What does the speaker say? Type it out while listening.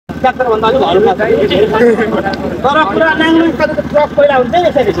Tractor भन्दा अलिक हल्का छ तर पुरा नाङ्लो ट्रक पहिला हुन्छ नि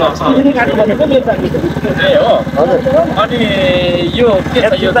यसरी सिलिङ गाडी भनेको मेरो चाहिँ ए हो हजुर अनि यो के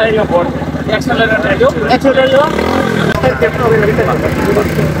छ यो चाहिँ यो बोर्ड एक्सेलरेटर यो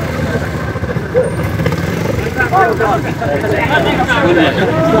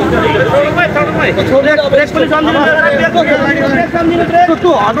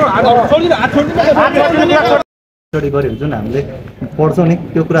स्टडी गऱ्यो जुन हामीले पढ्छौँ नि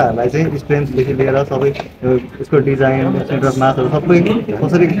त्यो कुराहरूलाई चाहिँ स्ट्रेन्थदेखि लिएर सबै यसको डिजाइन सेन्टर अफ मासहरू सबै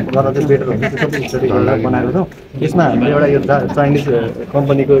कसरी गर्दा चाहिँ बेटर हुन्छ त्यो सबै स्टडी गरेर बनाएको छौँ। यसमा हामीले एउटा यो चाइनिज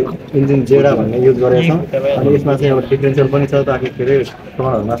कम्पनीको इन्जिन जेडा भन्ने युज गरेका छौँ अनि यसमा चाहिँ एउटा डिफ्रेन्सियल पनि छ ताकि के अरे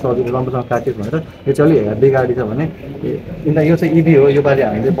टर्नहरूमा सजिलो राम्रोसँग काटियोस् भनेर यो चाहिँ अलिक हेभी गाडी छ भने यो चाहिँ इभी हो योपालि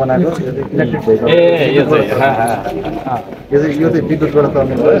हामीले बनाएको इलेक्ट्रिक भेहिकल यो चाहिँ विद्युतबाट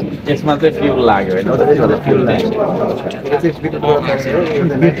चल्ने भयो। यसमा चाहिँ फ्युल लाग्यो होइन फ्युल लाग्यो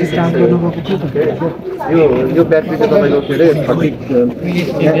यो ब्याट्री चाहिँ तपाईँको के अरे 30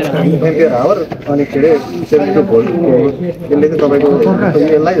 एम्पियर आवर अनि के अरे 72 भोल्ट यसले चाहिँ तपाईँको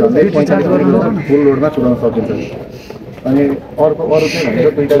यसलाई झन्डै 45 मिनट फुल लोडमा चलाउन सकिन्छ। अनि अर्को अरू चाहिँ भनेको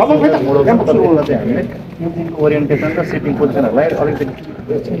दुईवटा मोडल चाहिँ हामीले ओरिएन्टेसन र सिटिङ पोजिसनहरूलाई अलिकति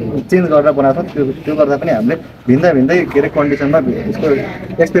चेन्ज गरेर बनाएको छ। त्यो गर्दा पनि हामीले भिन्दै के अरे कन्डिसनमा यसको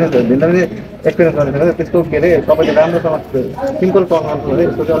एक्सपिरियन्सहरू भिन्दै एक्सपिरियन्स गर्न सक्छ। त्यसको के अरे तपाईँले राम्रोसँग सिम्पल पर्फर्मेन्स भने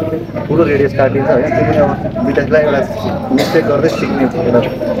यसको चाहिँ अलिकति ठुलो रेडियस काटिन्छ होइन त्यो पनि अब विद्यार्थीलाई एउटा मिस्टेक गर्दै सिक्ने एउटा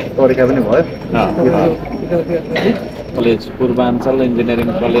तरिका पनि भयो। कलेज पूर्वाञ्चल इन्जिनियरिङ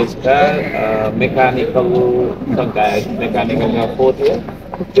कलेजका मेकानिकलमा 4th इयर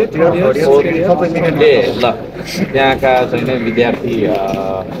ल त्यहाँका चाहिँ विद्यार्थी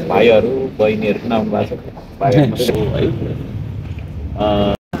भाइहरू बहिनीहरू पनि आउनु भएको छ भाइहरू है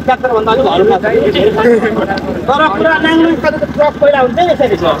ट्र्याक्टर भन्दा अलिक हल्का छ तर पुरा नाङ्लो ट्रक पहिला हुन्छ नि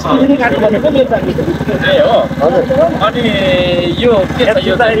यसरी सिलिङ गाडी भनेको मेरो चाहिँ ए हो हजुर अनि यो के छ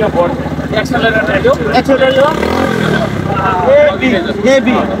यो चाहिँ यो बोर्ड एक्सेलरेटर यो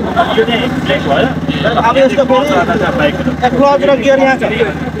एबी अब यसको क्लच र गियर यहाँ छ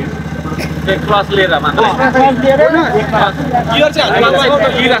क्लास लिएर मात्र गियर चाहिँ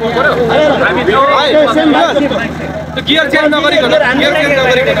राख्नु पर्यो हामी त्यो गियर चेन्ज नगरिकन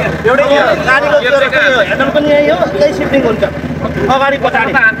एउटै गाडीको ह्यान्डल पनि यही हो त्यही सिफ्टिङ हुन्छ अगाडि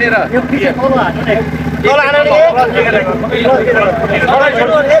पछाडि हानेर यो पछि तल हान्ने अगाडि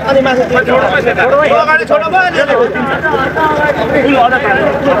छोड्नु अनि माथि अगाडि छोड्नु भयो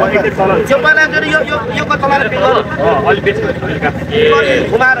यो पहिला यो तलले फिल गर्नु अलि बेसी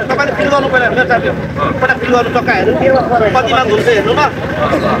घुमाएर तपाईँले फिल गर्नु पहिला मेरो साथी पहिला फिल गर्नु टक्काहरू कतिमा घुम्छ हेर्नु ल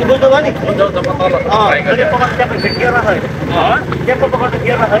बुझ्नुभयो नि टेम्पो पकाउनु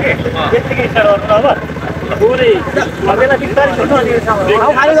गियरमा छ कि यतिकै स्टार्ट गर्नु अब पुरै बेला बिस्तारै छोड्नु अनि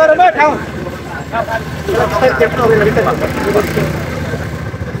ठाउँ खाली गरौँ है ठाउँ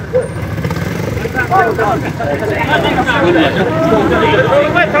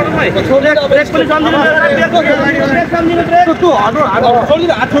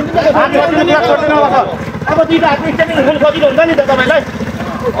अब दुईटा हात स्ट्यान्डिङ फुल सजिलो हुन्छ नि त तपाईँलाई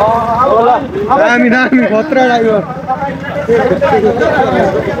दामी खतरा लाग्यो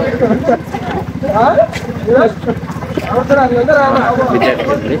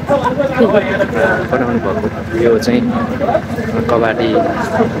विद्यार्थीहरूले पढाउनु भएको यो चाहिँ कबड्डी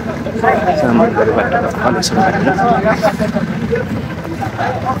सामानहरूबाट अन्वेषण गरेर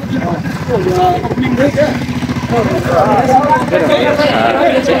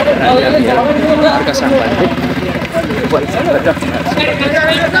अर्का सामानले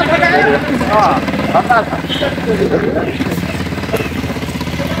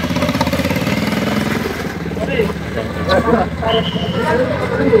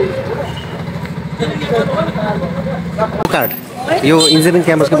कार्ड यो इन्जिनियरिङ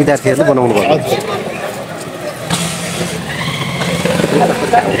क्याम्पसको विद्यार्थीहरूले बनाउनु भएको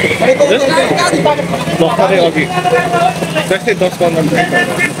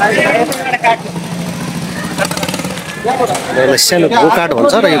सानो गो कार्ड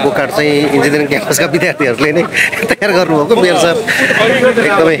भन्छ र यो गो कार्ड चाहिँ इन्जिनियरिङ क्याम्पसका विद्यार्थीहरूले नै तयार गर्नुभएको मेरो सर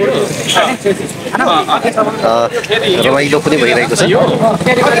एकदमै रमाइलो पनि भइरहेको छ।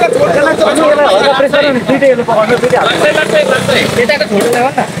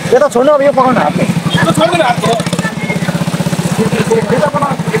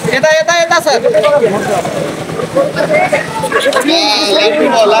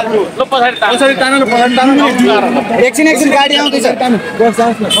 एकछिन गाडी आउँदैछ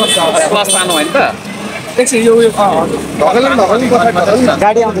क्लास तान्नु होइन त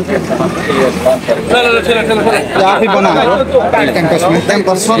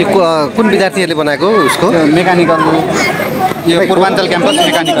कुन विद्यार्थीहरूले बनाएको उसको मेकानिकल यो पूर्वाञ्चल क्याम्पस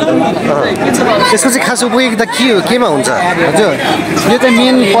मेकानिकल यसको चाहिँ खास उपयोगिता के हो केमा हुन्छ हजुर यो चाहिँ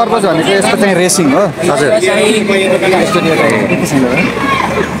मेन पर्पज भनेको यसको चाहिँ रेसिङ हो हजुर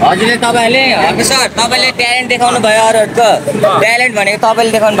हजुरले तपाईँले सर तपाईँले ट्यालेन्ट देखाउनु भयो अरूहरूको ट्यालेन्ट भनेको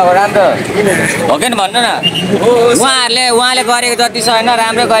तपाईँले देखाउनु भएको राम्रो हो कि भन्नु न उहाँले गरेको जति छ होइन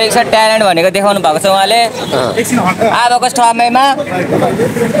राम्रो गरेको छ ट्यालेन्ट भनेको देखाउनु भएको छ उहाँले अबको समयमा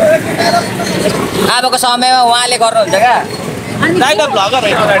उहाँले गर्नुहुन्छ क्या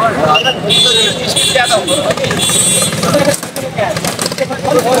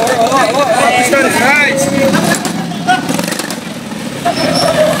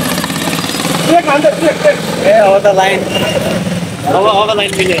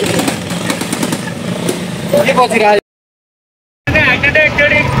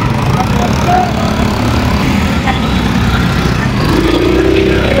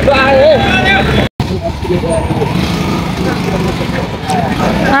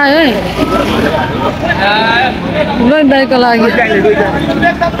बाइकको लागि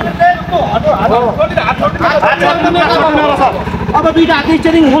अब दुईटा हातले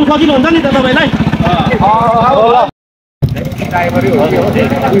स्टेरिङ होल सजिलो हुन्छ नि त तपाईँलाई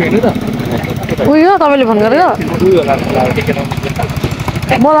उयो तपाईँले फोन गरेको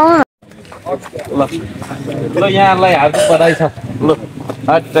बोलाउनु ल यहाँलाई हार्दिक बधाई छ ल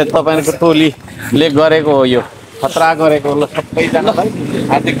तपाईँको टोलीले गरेको हो यो खतरा गरेको ल सबैजनालाई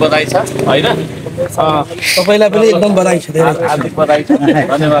हार्दिक बधाई छ होइन तपाईँलाई पनि एकदम बधाई छ हार्दिक बधाई छ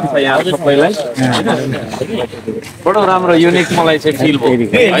धन्यवाद छ यहाँ सबैलाई बडो राम्रो युनिक मलाई चाहिँ फिल भयो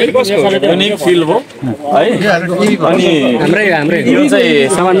युनिक फिल भयो है अनि यो चाहिँ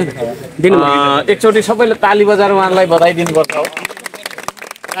एकचोटि सबैले ताली बजाएर उहाँलाई बधाई दिनुपर्छ हो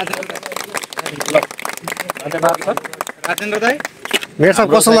धन्यवाद छ राजेन्द्र दाइ मेरो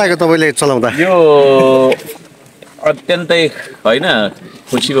साहब कस्तो लाग्यो तपाईँले चलाउँदा यो अत्यन्तै होइन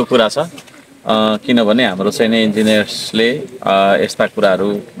खुसीको कुरा छ किनभने हाम्रो चाहिँ इन्जिनियर्सले यस्ता कुराहरू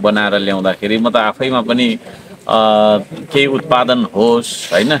बनाएर ल्याउँदाखेरि म त आफैमा पनि केही उत्पादन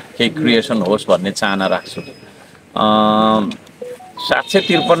होस् होइन केही क्रिएसन होस् भन्ने चाहना राख्छु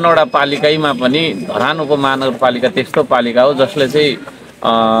 753वटा पालिकामा पनि धरान उपमहानगरपालिका त्यस्तो पालिका हो जसले चाहिँ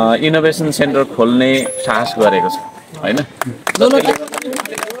इनोभेसन सेन्टर खोल्ने साहस गरेको छ होइन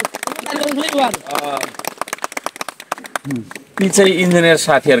ती चाहिँ इन्जिनियर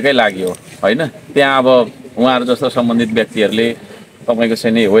साथीहरूकै लागि हो होइन त्यहाँ अब उहाँहरू जस्तो सम्बन्धित व्यक्तिहरूले तपाईँको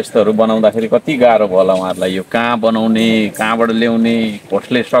चाहिँ वेस्टहरू बनाउँदाखेरि कति गाह्रो भयो होला उहाँहरूलाई यो कहाँ बनाउने कहाँबाट ल्याउने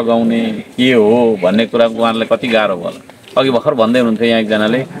कसले सघाउने के हो भन्ने कुराको उहाँहरूलाई कति गाह्रो भयो होला अघि भर्खर भन्दै हुनुहुन्थ्यो यहाँ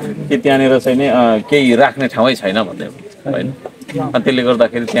एकजनाले कि त्यहाँनिर चाहिँ केही राख्ने ठाउँै छैन भन्दै होइन अनि त्यसले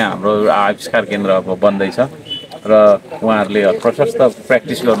गर्दाखेरि त्यहाँ हाम्रो आविष्कार केन्द्र अब बन्दैछ र उहाँहरूले प्रशस्त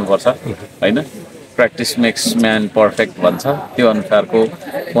प्र्याक्टिस गर्नुपर्छ होइन प्र्याक्टिस मेक्स म्यान पर्फेक्ट भन्छ त्यो अनुसारको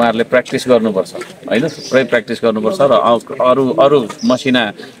उहाँहरूले प्र्याक्टिस गर्नुपर्छ होइन थुप्रै प्र्याक्टिस गर्नुपर्छ र अरू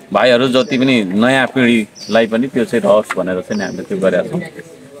मसिना भाइहरू जति पनि नयाँ पिँढीलाई पनि त्यो चाहिँ रहोस् भनेर चाहिँ हामीले त्यो गरेका छौँ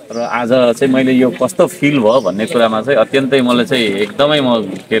र आज चाहिँ मैले यो कस्तो फिल भयो भन्ने कुरामा चाहिँ अत्यन्तै मलाई चाहिँ एकदमै म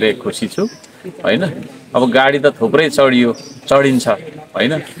के अरे खुसी छु होइन अब गाडी त थुप्रै चढिन्छ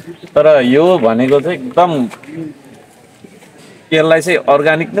होइन तर यो भनेको चाहिँ एकदम यसलाई चाहिँ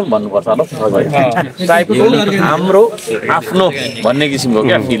अर्ग्यानिक नै भन्नुपर्छ होला हाम्रो आफ्नो भन्ने किसिमको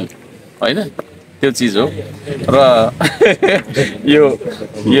क्या फिल होइन त्यो चिज हो र यो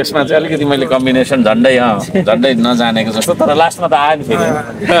यसमा चाहिँ अलिकति मैले कम्बिनेसन झन्डै नजानेको जस्तो तर लास्टमा त आयो नि फेरि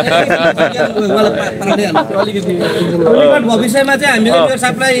भविष्यमा चाहिँ हामीले यो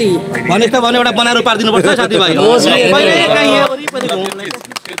सबलाई भनेको भने एउटा बनाएर पारिदिनुपर्छ साथीभाइ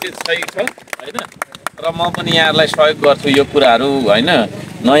र म पनि यहाँहरूलाई सहयोग गर्छु यो कुराहरू होइन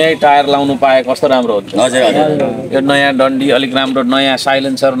नयाँ टायर लाउनु पाए कस्तो राम्रो हुन्छ हजुर यो नयाँ डन्डी अलिक राम्रो नयाँ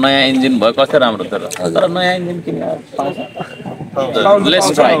साइलेन्सर नयाँ इन्जिन भयो कस्तो राम्रो तर नयाँ इन्जिन किनेर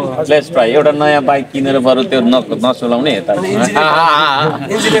लेट्स ट्राई एउटा नयाँ बाइक किनेर बरु त्यो नचलाउने यता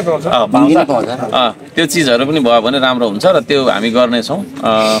त्यो चिजहरू पनि भयो भने राम्रो हुन्छ र त्यो हामी गर्नेछौँ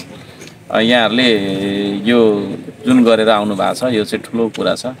यहाँहरूले यो जुन गरेर आउनु भएको छ यो चाहिँ ठुलो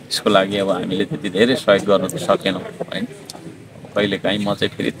कुरा छ यसको लागि अब हामीले त्यति धेरै सहयोग गर्न त सकेनौँ होइन कहिलेकाहीँ म चाहिँ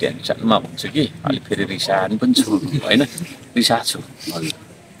फेरि टेन्सनमा हुन्छु कि अलिक फेरि रिसाहानी पनि छु होइन रिसा छु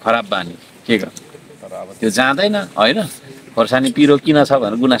खराब बानी के गर्नु तर अब त्यो जाँदैन होइन खोर्सानी पिरो किन छ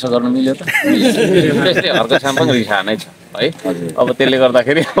भनेर गुनासो गर्नु मिल्यो त त्यस्तै हर्क साम पनि रिसा नै छ है अब त्यसले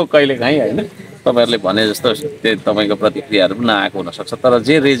गर्दाखेरि अब कहिलेकाहीँ होइन तपाईँहरूले भने जस्तो त्यो तपाईँको प्रतिक्रियाहरू पनि नआएको हुनसक्छ तर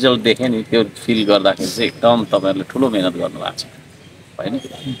जे रिजल्ट देखेँ नि त्यो फिल गर्दाखेरि चाहिँ एकदम तपाईँहरूले ठुलो मेहनत गर्नुभएको छ होइन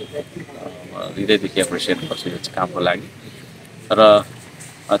हृदयदेखि एप्रिसिएट गर्छु यो कामको लागि र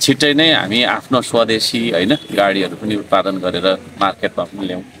छिट्टै नै हामी आफ्नो स्वदेशी होइन गाडीहरू पनि उत्पादन गरेर मार्केटमा पनि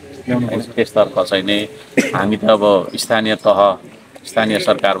ल्याउँ त्यसतर्फ चाहिँ नै हामी त अब स्थानीय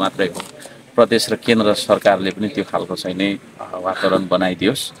सरकार मात्रै हो प्रदेश र केन्द्र सरकारले पनि त्यो खालको चाहिँ नै वातावरण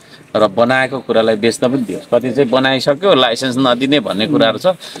बनाइदियोस् र बनाएको कुरालाई बेच्न पनि दियोस् कति चाहिँ बनाइसक्यो लाइसेन्स नदिने भन्ने कुराहरू छ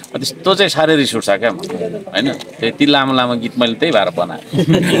त्यस्तो चाहिँ साह्रै रिस उठ्छ क्या होइन त्यति लामो लामो गीत मैले त्यही भएर बनाएँ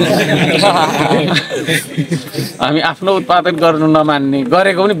हामी आफ्नो उत्पादन गर्नु नमान्ने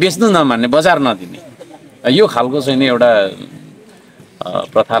गरेको पनि बेच्नु नमान्ने बजार नदिने यो खालको चाहिँ नि एउटा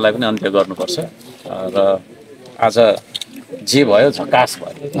प्रथालाई पनि अन्त्य गर्नुपर्छ र आज जे भयो झकास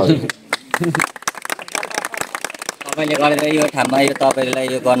भयो तपाईँले गरेर यो ठाउँमा यो तपाईँलाई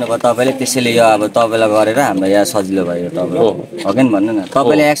यो गर्नुभयो तपाईँले त्यसैले यो अब तपाईँलाई गरेर हामीलाई यहाँ सजिलो भयो तपाईँको हो कि भन्नु न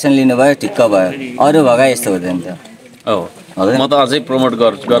तपाईँले एक्सन लिनुभयो ठिक्क भयो अरू भए यस्तो हुँदैन थियो हो म त अझै प्रमोट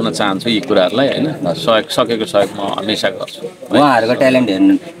गर्न चाहन्छु यी कुराहरूलाई होइन सकेको सहयोग म हमेसा गर्छु उहाँहरूको ट्यालेन्ट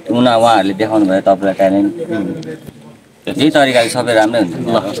हेर्नु उहाँहरूले देखाउनु भयो तपाईँलाई ट्यालेन्ट यही तरिकाले सबै राम्रै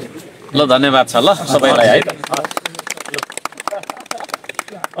हुन्छ ल धन्यवाद छ ल सबैलाई है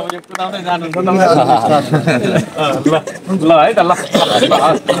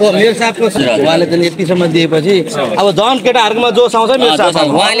मेरो साहबको उहाँले त यतिसम्म दिएपछि अब झन् केटाहरूकोमा जोस आउँछ मेरो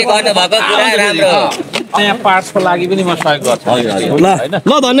साहब उहाँले गर्नुभएको कुरा राम्रो नयाँ पार्ट्सको लागि पनि म सहयोग गर्छु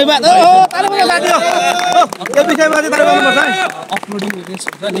ल धन्यवाद यो विषयमा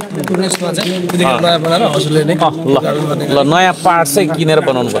ल नयाँ पार्ट्स चाहिँ किनेर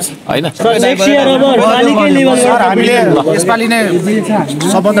बनाउनुपर्छ होइन हामीले यसपालि नै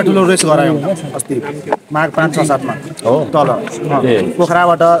सबभन्दा ठुलो रेस गरायौँ अस्ति माघ 5-6-7 मा तल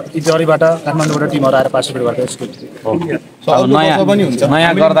पोखराबाट इजरीबाट काठमाडौँबाट टिमहरू आएर पार्टिसिपेट गर्दै स्कुल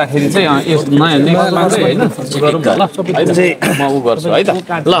नयाँ गर्दाखेरि चाहिँ यस नयाँ नेक्स्टमा चाहिँ होइन गरौँ न ल म उ गर्छु है त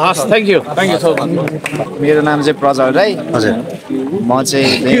ल हस् थ्याङ्क यू सो मच मेरो नाम चाहिँ प्रज्वल राई हजुर म चाहिँ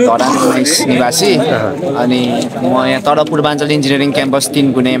धरान निवासी अनि म यहाँ तल Purvanchal engineering campus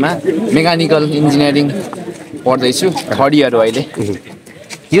 3 गुनेमा mechanical engineering पढ्दैछु थर्ड इयर हो अहिले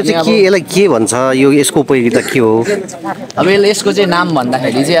यो चाहिँ के यसलाई के भन्छ यो यसको उपयोगिता के हो अब यसको चाहिँ नाम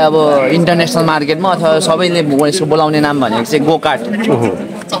भन्दाखेरि चाहिँ अब इन्टरनेसनल मार्केटमा अथवा सबैले यसको बोलाउने नाम भनेको चाहिँ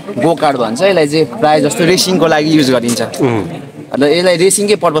गोकार्ट भन्छ यसलाई चाहिँ प्रायः जस्तो रेसिङको लागि युज गरिन्छ र यसलाई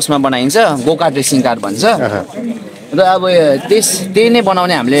रेसिङकै पर्पसमा बनाइन्छ गोकार्ट रेसिङ कार भन्छ र अब त्यही नै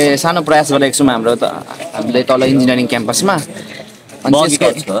बनाउने हामीले सानो प्रयास गरेको छौँ हामीले तल इन्जिनियरिङ क्याम्पसमा अनि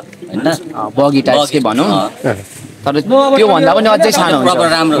त्यसको हैन बगी टाइप्सकै भनौँ तर त्योभन्दा पनि अझै सानो हुन्छ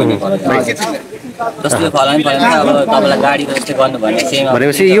राम्रो जस्तो फलान अब तपाईँलाई गाडीको जस्तै गर्नु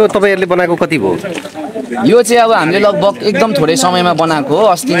भनेपछि यो तपाईँहरूले बनाएको कति भयो यो चाहिँ अब हामीले लगभग एकदम थोरै समयमा बनाएको हो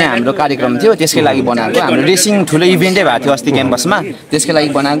अस्ति नै हाम्रो कार्यक्रम थियो त्यसकै लागि बनाएको हाम्रो रेसिङ ठुलो इभेन्टै भएको थियो अस्ति क्याम्पसमा त्यसकै लागि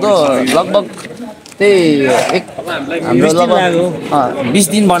बनाएको लगभग त्यही हाम्रो लगभग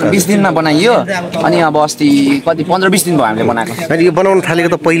 20 दिनमा बनाइयो अनि अब अस्ति कति 15-20 दिन भयो हामीले बनाएको अनि यो बनाउन थालेको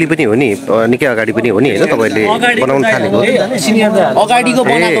त पहिले पनि हो नि निकै अगाडि पनि हो नि हैन तपाईले बनाउन थालेको अगाडिको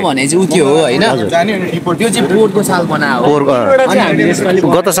बनाएको भने चाहिँ उयो हो हैन त्यो चाहिँ पोहोरको साल बनाएको अनि हामीले यसपालि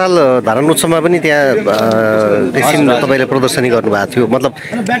गत साल धारण उत्सवमा पनि त्यहाँ रेसिङ तपाईले प्रदर्शनी गर्नुभएको थियो मतलब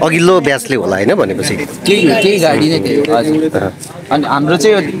अघिल्लो ब्याचले होला हैन भनेपछि केही गाडी नै थियो हजुर अनि हाम्रो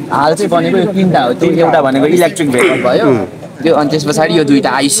चाहिँ हाल चाहिँ बनेको यो तीनटा हो त्यो एउटा भनेको इलेक्ट्रिक भेहिकल भयो त्यो अनि त्यस पछाडि यो दुईटा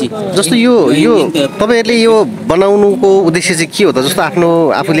आइसी जस्तो यो तपाईहरुले यो बनाउनुको उद्देश्य चाहिँ के हो त जस्तो आफ्नो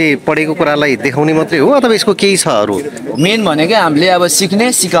आफूले पढेको कुरालाई देखाउने मात्रै हो अथवा यसको केही छ अरु मेन भनेकै हामीले अब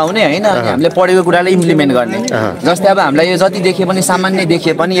सिक्ने सिकाउने हैन हामीले पढेको कुरालाई इम्प्लिमेन्ट गर्ने जस्तै अब हामीलाई यो जति देखे पनि सामान्य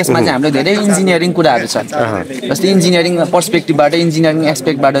देखे पनि यसमा चाहिँ हामीले धेरै इन्जिनियरिङ कुराहरू छ जस्तै इन्जिनियरिङ पर्सपेक्टिभबाट इन्जिनियरिङ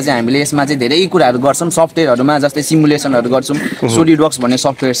एस्पेक्टबाट चाहिँ हामीले यसमा चाहिँ धेरै कुराहरू गर्छौं सफ्टवेयरहरुमा जस्तै सिमुलेसनहरु गर्छौं सोलिडवर्क्स भन्ने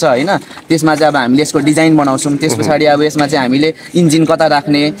सफ्टवेयर छ हैन त्यसमा चाहिँ अब हामीले यसको डिजाइन बनाउँछौं त्यसपछि अब यसमा चाहिँ हामीले इन्जिन कता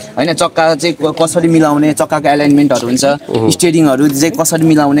राख्ने हैन चक्का चाहिँ कसरी मिलाउने चक्काको एलाइनमेन्टहरु हुन्छ स्टियरिङहरु चाहिँ कसरी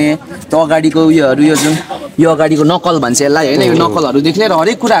मिलाउने त्यो अगाडिको उयोहरु यो जुन यो अगाडिको नकल भन्छ यसलाई हैन यो नकलहरु देखि लिएर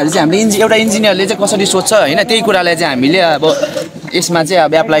हरेक कुराहरु चाहिँ हामीले एउटा इन्जिनियरले चाहिँ कसरी सोच्छ हैन त्यही कुरालाई चाहिँ हामीले अब यसमा चाहिँ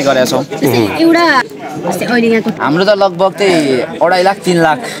अब एप्लाई गरेका छौं एउटा हाम्रो त लगभग चाहिँ 2.5 लाख 3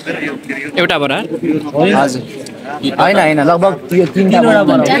 लाख एउटा बडा हजुर होइन लगभग यो 3वटा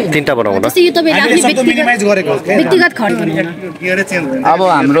बनाउँछ 3टा बनाउनु जस्तै यो तपाईले आफै व्यक्तिगत खर्च अब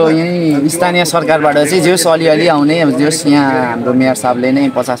हाम्रो यही स्थानीय सरकारबाट चाहिँ जोस अलिअलि आउने जोस यहाँ हाम्रो मेयर साहबले नै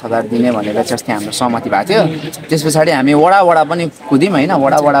 50,000 दिने भनेर चाहिँ अस्ति हाम्रो सहमति भएको थियो। त्यस पछाडि हामी वडा पनि कुद्यौँ होइन,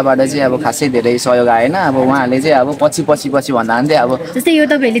 वडाबाट चाहिँ अब खासै धेरै सहयोग आएन। अब उहाँहरूले चाहिँ अब पछि भन्दा भन्दै अब जस्तै यो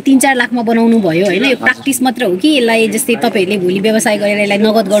तपाईहरुले 3-4 लाखमा बनाउनु भयो होइन, यो प्र्याक्टिस मात्र हो कि यसलाई जस्तै तपाईहरुले भोलि व्यवसाय गरेर यसलाई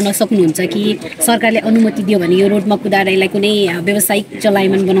नगद गर्न सक्नुहुन्छ कि सरकारले अनुमति दियो भने यो रोडमा कुदाएर यसलाई कुनै व्यावसायिक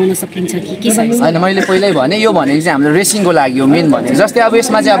चलायमान बनाउन सकिन्छ कि के छ? होइन मैले पहिल्यै भने यो भनेको चाहिँ हाम्रो रेसिङको लागि हो मेन भने। जस्तै अब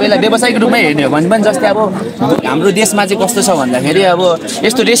यसमा चाहिँ अब यसलाई व्यावसायिक रूपमै हेर्ने हो भने पनि जस्तै अब हाम्रो देशमा चाहिँ कस्तो छ भन्दाखेरि अब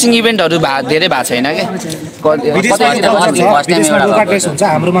यस्तो रेसिङ इभेन्टहरू धेरै भएको छैन क्या।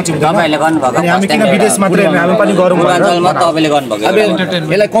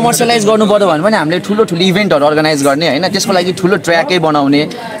 यसलाई कमर्सियलाइज गर्नु पर्यो भने पनि हामीले ठुलो इभेन्टहरू अर्गनाइज गर्ने होइन, त्यसको लागि ठुलो ट्र्याकै बनाउने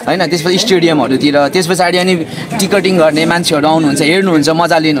होइन, त्यसपछि स्टेडियमहरूतिर त्यस पछाडि अनि टिकटिङ गर्ने मान्छेहरू आउनुहुन्छ, हेर्नुहुन्छ,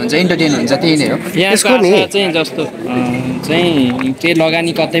 मजा लिनुहुन्छ, इन्टरटेन हुन्छ, त्यही नै हो। यसको चाहिँ जस्तो चाहिँ केही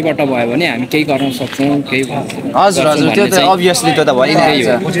लगानी कतैबाट भयो भने हामी केही गर्न सक्छौँ केही हजुर त्यो त अभियसली त्यो त भइ नै छ।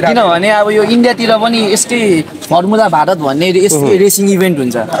 किनभने अब यो इन्डियातिर पनि यसकै फर्मुला भारत भन्ने यसकै रेसिङ इभेन्ट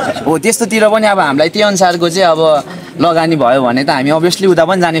हुन्छ हो, त्यस्तोतिर पनि अब हामीलाई त्यही अनुसारको चाहिँ अब लगानी भयो भने त हामी अभियसली उता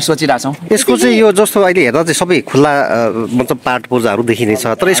पनि जाने सोचिरहेछौँ। यसको चाहिँ यो जस्तो अहिले हेर्दा चाहिँ सबै खुल्ला मतलब पाट पूजाहरू देखिने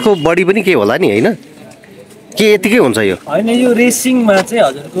छ, तर यसको बढी पनि के होला नि होइन, के यतिकै हुन्छ यो? होइन यो रेसिङमा चाहिँ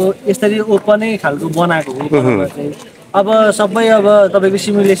हजुरको यसरी ओपनै खालको बनाएको हो। अब सबै अब तपाईँको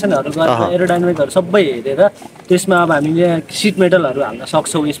सिमुलेसनहरू गरेर एरोडाइनामिकहरू सबै हेरेर त्यसमा अब हामीले सिट मेटलहरू हाल्न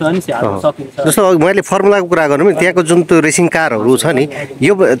सक्छौँ, यसमा पनि हाल्न सकिन्छ। जस्तो मैले फर्मुलाको कुरा गर्नु भने त्यहाँको जुन त्यो रेसिङ कारहरू छ नि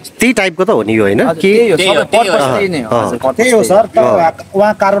यो त्यही टाइपको त हो नि यो होइन कि? त्यही हो सर, तर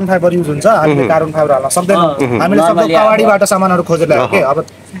उहाँ कार्बन फाइबर युज हुन्छ, हामीले कार्बन फाइबर हाल्न सक्दैनौँ। हामीले सबै कवाडीबाट सामानहरू खोजेर ल्यायो के, अब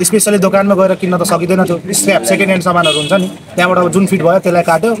स्पेसली दोकानमा गएर किन्न त सकिँदैन, त्यो स्क्रैप सेकेन्ड ह्यान्ड सामानहरू हुन्छ नि, त्यहाँबाट अब जुन फिट भयो त्यसलाई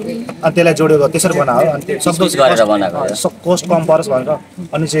काट्यो अनि त्यसलाई जोड्यो, त्यसरी बनायो। अनि त्यो कोस्ट कम परोस् भनेर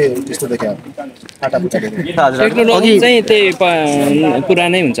अनि चाहिँ त्यस्तो देखायो। टेक्नोलोजी चाहिँ त्यही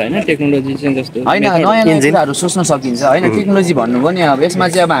पुरानै हुन्छ होइन, टेक्नोलोजी चाहिँ जस्तो होइन नयाँ कुराहरू सोच्न सकिन्छ होइन। टेक्नोलोजी भन्नु पनि अब यसमा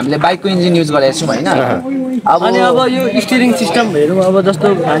चाहिँ अब हामीले बाइकको इन्जिन युज गरेको छौँ होइन। अनि अब यो स्टियरिङ सिस्टम हेरौँ, अब जस्तो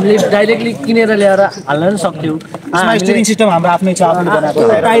हामीले डाइरेक्टली किनेर ल्याएर हाल्न पनि सक्थ्यौँ। स्टियरिङ सिस्टम हाम्रो आफ्नै छ, आफूले बनाएको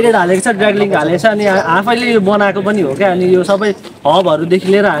टाइरेड हालेको छ, ड्र्यागलिङ हालेको छ, अनि आफैले यो बनाएको पनि हो क्या। अनि यो सबै हबहरूदेखि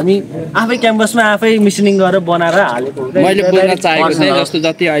लिएर हामी आफै क्याम्पसमा आफै मिसिनिङ गरेर बनाएर हालेको हो। मैले बुझ्न चाहेको चाहिँ जस्तो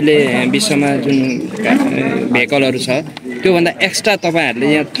जति अहिले विश्वमा जुन भेहिकलहरू छ त्योभन्दा एक्स्ट्रा तपाईँहरूले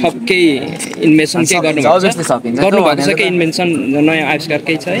यहाँ थप केही इन्भेन्सन केही गर्नुभएको छ कि इन्भेन्सन नयाँ आविष्कार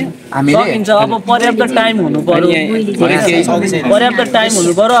केही छ सकिन्छ। अब पर्याप्त टाइम हुनु पर्यो, पर्याप्त टाइम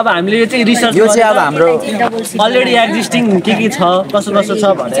हुनु पर्यो। अब हामीले यो चाहिँ रिसर्च यो चाहिँ अब हाम्रो अलरेडी एक्जिस्टिङ के छ कसो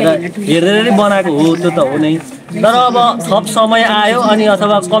छ भनेर हेरेर नै बनाएको हो, त्यो त हो नै। तर अब थप समय आयो अनि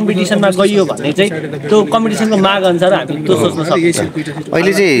अथवा कम्पिटिसनमा गइयो भने चाहिँ त्यो कम्पिटिसनको माग अनुसार हामी त्यो सोच्न सकिन्छ।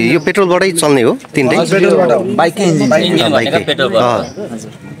 अहिले चाहिँ यो पेट्रोलबाटै चल्ने हो तिनटै? बाइककै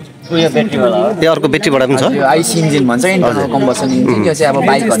यो अर्को ब्याट्रीबाट पनि छ, यो आइसी इन्जिन भन्छ, इन्टरनल कम्बसन इन्जिन। यो चाहिँ अब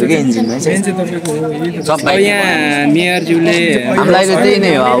बाइकहरूकै इन्जिन हो। यहाँ मेयरज्यूले हामीलाई चाहिँ त्यही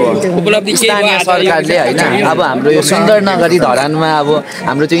नै हो अब उपलब्धि स्थानीय सरकारले होइन। अब हाम्रो यो सुन्दरनगरी धरानमा अब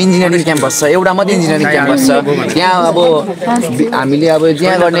हाम्रो त्यो इन्जिनियरिङ क्याम्पस छ, एउटा मात्रै इन्जिनियरिङ क्याम्पस छ। त्यहाँ अब हामीले अब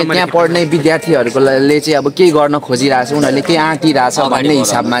त्यहाँ पढ्ने विद्यार्थीहरूले चाहिँ अब केही गर्न खोजिरहेछ, उनीहरूले केही आँटिरहेछ भन्ने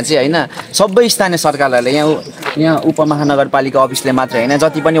हिसाबमा चाहिँ होइन सबै स्थानीय सरकारहरूले यहाँ उपमहानगरपालिका अफिसले मात्र होइन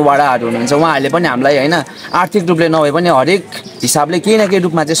जति पनि वडाहरू हुनुहुन्छ उहाँहरूले पनि हामीलाई होइन आर्थिक रूपले नभए पनि हरेक हिसाबले केही न केही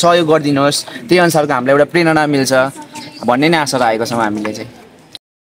रूपमा चाहिँ सहयोग गरिदिनुहोस्, त्यही अनुसारको हामीलाई एउटा प्रेरणा मिल्छ भन्ने नै आशा राखेको छौँ हामीले चाहिँ।